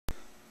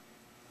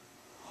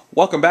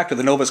Welcome back to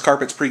the Nova's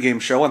Carpets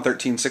pregame show on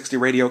 1360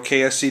 Radio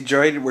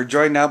KSC. We're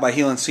joined now by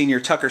Heelan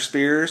senior Tucker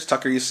Spears.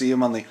 Tucker, you see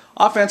him on the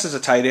offense as a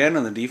tight end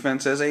and the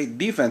defense as a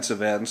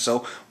defensive end. So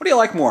what do you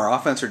like more,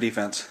 offense or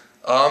defense?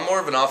 I'm more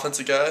of an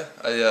offensive guy.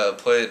 I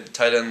played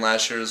tight end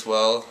last year as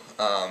well.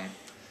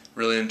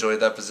 Really enjoyed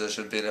that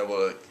position, being able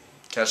to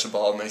catch the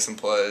ball, make some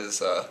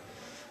plays,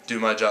 do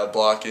my job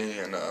blocking,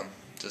 and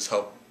just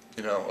help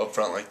up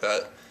front like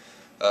that.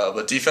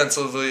 But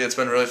defensively, it's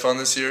been really fun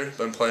this year.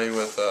 Been playing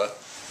with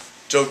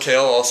Joe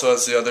Kale, also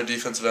as the other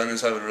defensive end,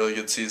 who's having a really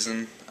good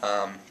season.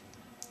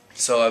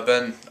 So I've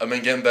been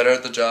getting better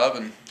at the job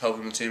and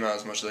helping the team out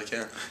as much as I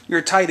can. You're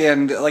a tight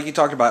end, like you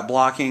talked about,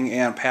 blocking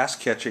and pass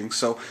catching.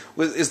 So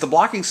is the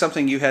blocking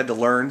something you had to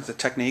learn, the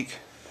technique?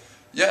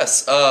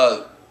 Yes.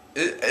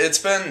 It's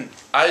been.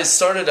 I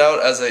started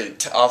out as a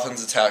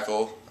offensive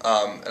tackle,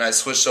 and I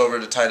switched over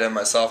to tight end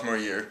my sophomore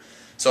year.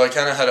 So I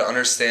kind of had an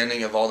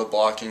understanding of all the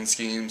blocking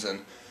schemes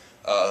and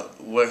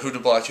who to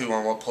block who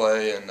on what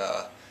play, and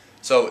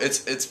so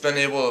I've been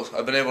able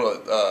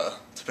to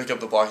pick up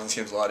the blocking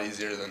schemes a lot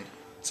easier than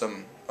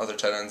some other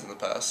tight ends in the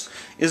past.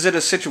 Is it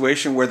a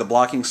situation where the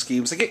blocking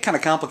schemes, they get kind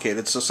of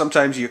complicated, so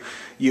sometimes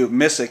you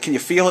miss it? Can you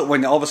feel it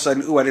when all of a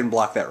sudden, ooh, I didn't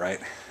block that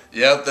right?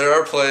 Yep, there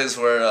are plays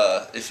where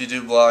if you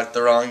do block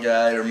the wrong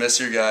guy or miss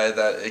your guy,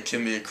 that it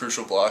can be a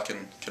crucial block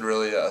and can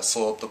really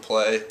slow up the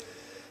play.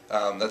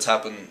 That's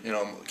happened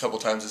a couple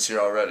times this year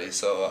already,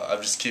 so I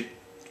just keep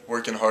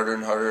working harder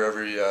and harder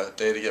every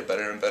day to get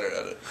better and better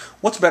at it.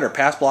 What's better,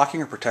 pass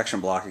blocking or protection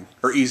blocking?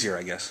 Or easier,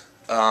 I guess?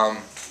 I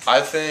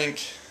think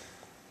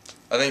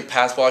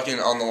pass blocking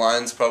on the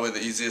line is probably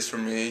the easiest for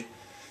me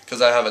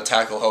because I have a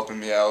tackle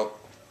helping me out.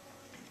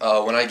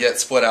 When I get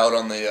split out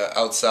on the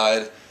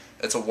outside,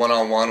 it's a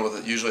one-on-one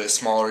with usually a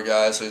smaller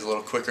guy, so he's a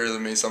little quicker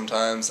than me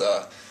sometimes.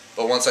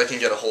 But once I can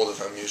get a hold of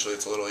him, usually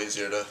it's a little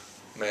easier to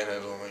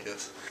manhandle him, I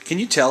guess. Can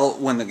you tell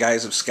when the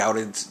guys have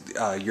scouted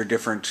your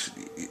different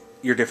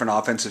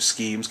offensive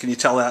schemes? Can you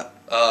tell that?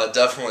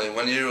 Definitely.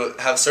 When you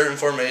have certain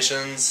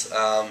formations,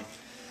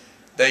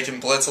 they can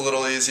blitz a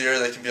little easier.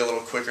 They can be a little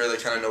quicker. They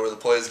kind of know where the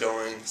play is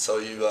going. So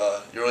you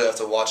really have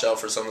to watch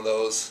out for some of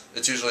those.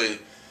 It's usually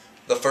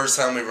the first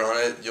time we run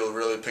it, you'll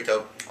really pick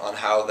up on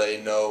how they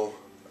know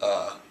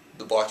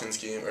the blocking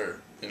scheme or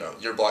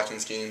your blocking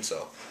scheme.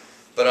 So,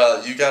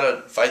 but you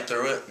gotta fight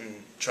through it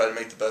and try to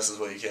make the best of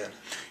what you can.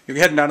 You're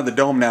heading down to the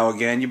Dome now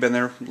again. You've been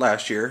there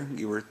last year.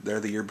 You were there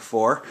the year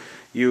before.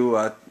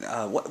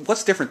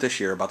 What's different this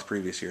year about the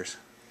previous years?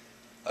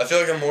 I feel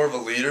like I'm more of a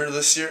leader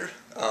this year.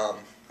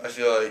 I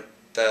feel like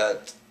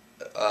that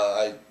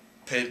I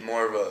paid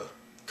more of a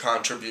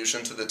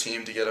contribution to the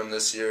team to get them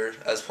this year,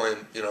 as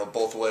playing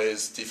both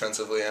ways,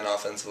 defensively and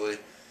offensively.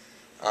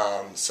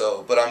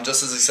 But I'm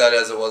just as excited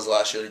as it was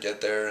last year to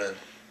get there, and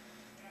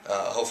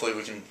hopefully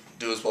we can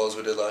do as well as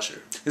we did last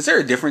year. Is there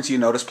a difference you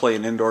notice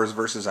playing indoors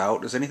versus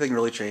out? Does anything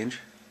really change?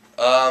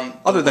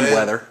 Other than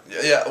weather?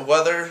 Yeah,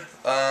 weather.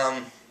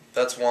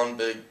 That's one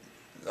big.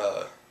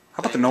 How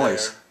about the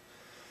noise?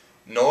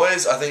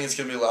 Noise, I think it's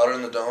going to be louder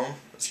in the Dome.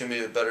 It's going to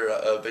be a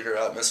bigger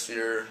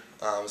atmosphere.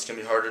 It's going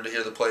to be harder to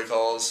hear the play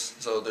calls,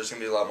 so there's going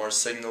to be a lot more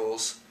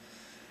signals.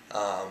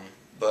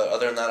 But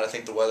other than that, I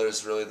think the weather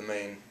is really the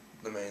main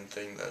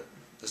thing that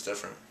is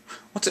different.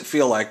 What's it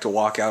feel like to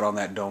walk out on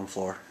that Dome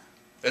floor?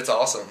 It's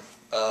awesome.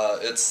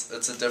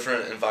 It's a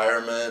different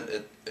environment.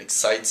 It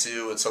excites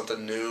you. It's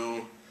something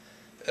new.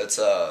 It's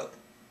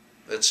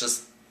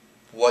just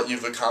what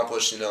you've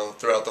accomplished,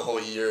 throughout the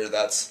whole year.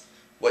 That's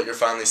what you're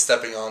finally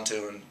stepping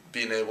onto and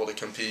being able to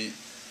compete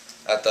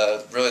at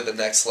the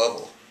next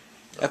level.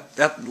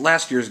 At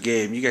last year's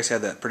game, you guys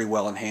had that pretty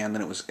well in hand,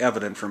 and it was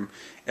evident from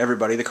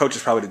everybody. The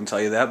coaches probably didn't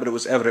tell you that, but it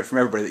was evident from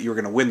everybody that you were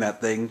going to win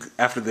that thing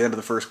after the end of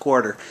the first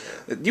quarter.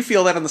 Yeah. Do you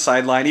feel that on the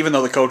sideline, even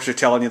though the coaches are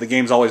telling you the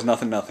game's always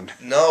nothing?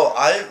 No,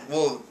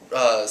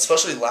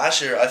 especially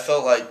last year, I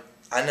felt like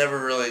I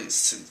never really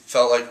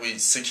felt like we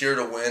secured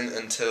a win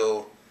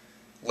until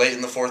late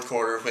in the fourth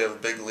quarter if we have a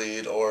big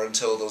lead, or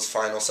until those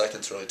final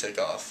seconds really take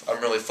off.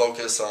 I'm really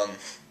focused on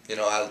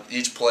how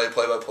each play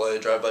by play,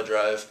 drive by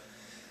drive.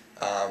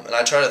 And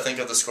I try to think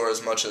of the score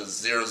as much as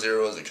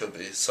 0-0 as it could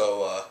be.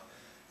 So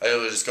I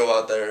usually just go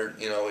out there,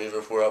 even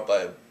if we're up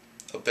by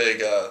a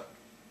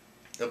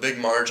big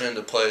margin,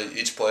 to play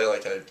each play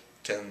like I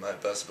can my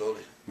best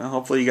ability. Well,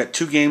 hopefully you got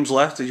 2 games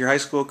left of your high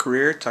school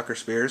career. Tucker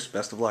Spears,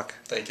 best of luck.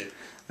 Thank you.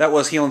 That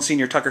was Heelan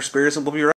senior Tucker Spears, and we'll be right